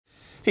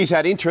He's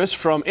had interest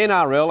from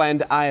NRL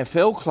and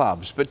AFL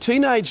clubs, but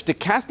teenage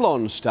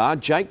decathlon star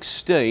Jake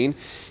Stein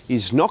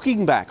is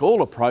knocking back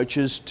all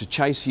approaches to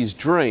chase his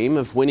dream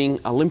of winning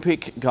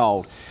Olympic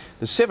gold.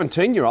 The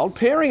 17-year-old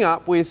pairing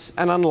up with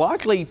an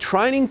unlikely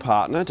training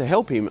partner to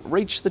help him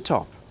reach the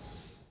top.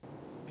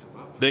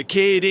 The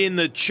kid in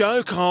the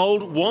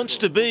chokehold wants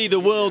to be the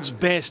world's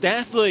best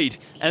athlete,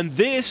 and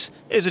this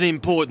is an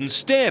important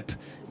step.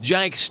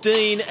 Jake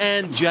Stein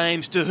and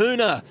James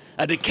TeHuna,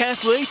 a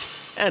decathlete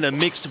and a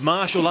mixed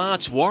martial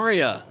arts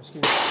warrior.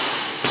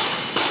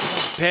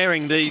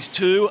 Pairing these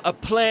two, a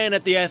plan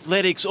at the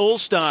Athletics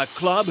All-Star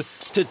Club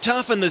to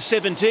toughen the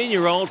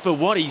 17-year-old for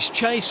what he's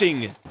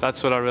chasing.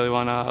 That's what I really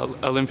want,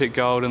 Olympic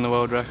gold and the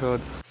world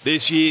record.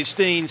 This year,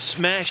 Stein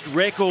smashed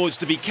records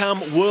to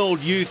become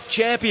world youth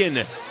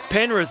champion.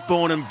 Penrith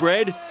born and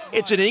bred,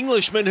 it's an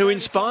Englishman who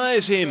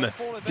inspires him,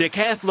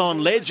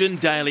 decathlon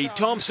legend Daley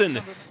Thompson.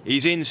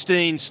 He's in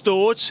Stein's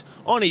thoughts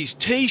on his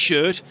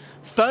T-shirt,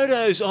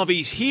 photos of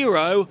his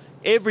hero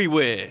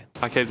everywhere.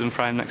 I keep them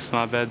framed next to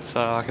my bed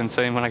so I can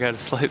see him when I go to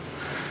sleep.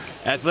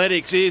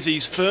 Athletics is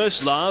his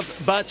first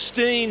love, but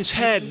Stein's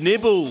had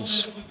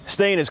nibbles.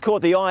 Stein has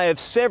caught the eye of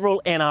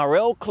several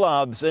NRL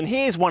clubs, and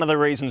here's one of the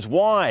reasons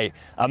why.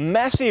 A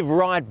massive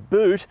right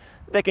boot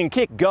that can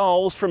kick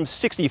goals from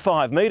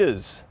 65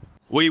 metres.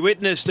 We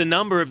witnessed a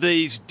number of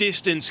these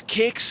distance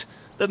kicks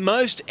that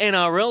most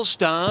NRL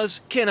stars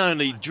can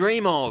only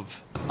dream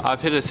of.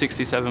 I've hit a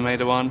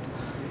 67-metre one,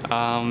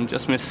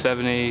 just missed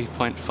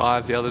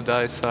 70.5 the other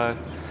day, so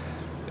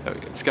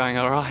it's going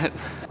all right.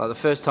 Like the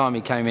first time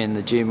he came in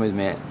the gym with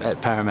me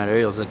at Parramatta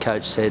Eels, the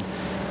coach said,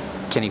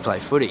 "Can he play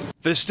footy?"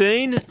 For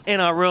Stein,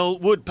 NRL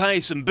would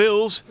pay some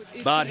bills,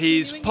 but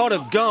his pot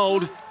of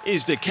gold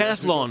is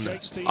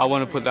decathlon. I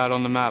want to put that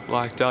on the map,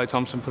 like Daley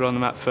Thompson put on the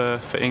map for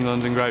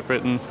England and Great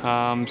Britain.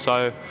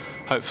 So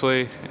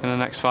hopefully in the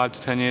next 5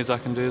 to 10 years I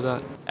can do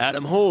that.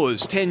 Adam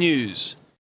Hawes, 10 News.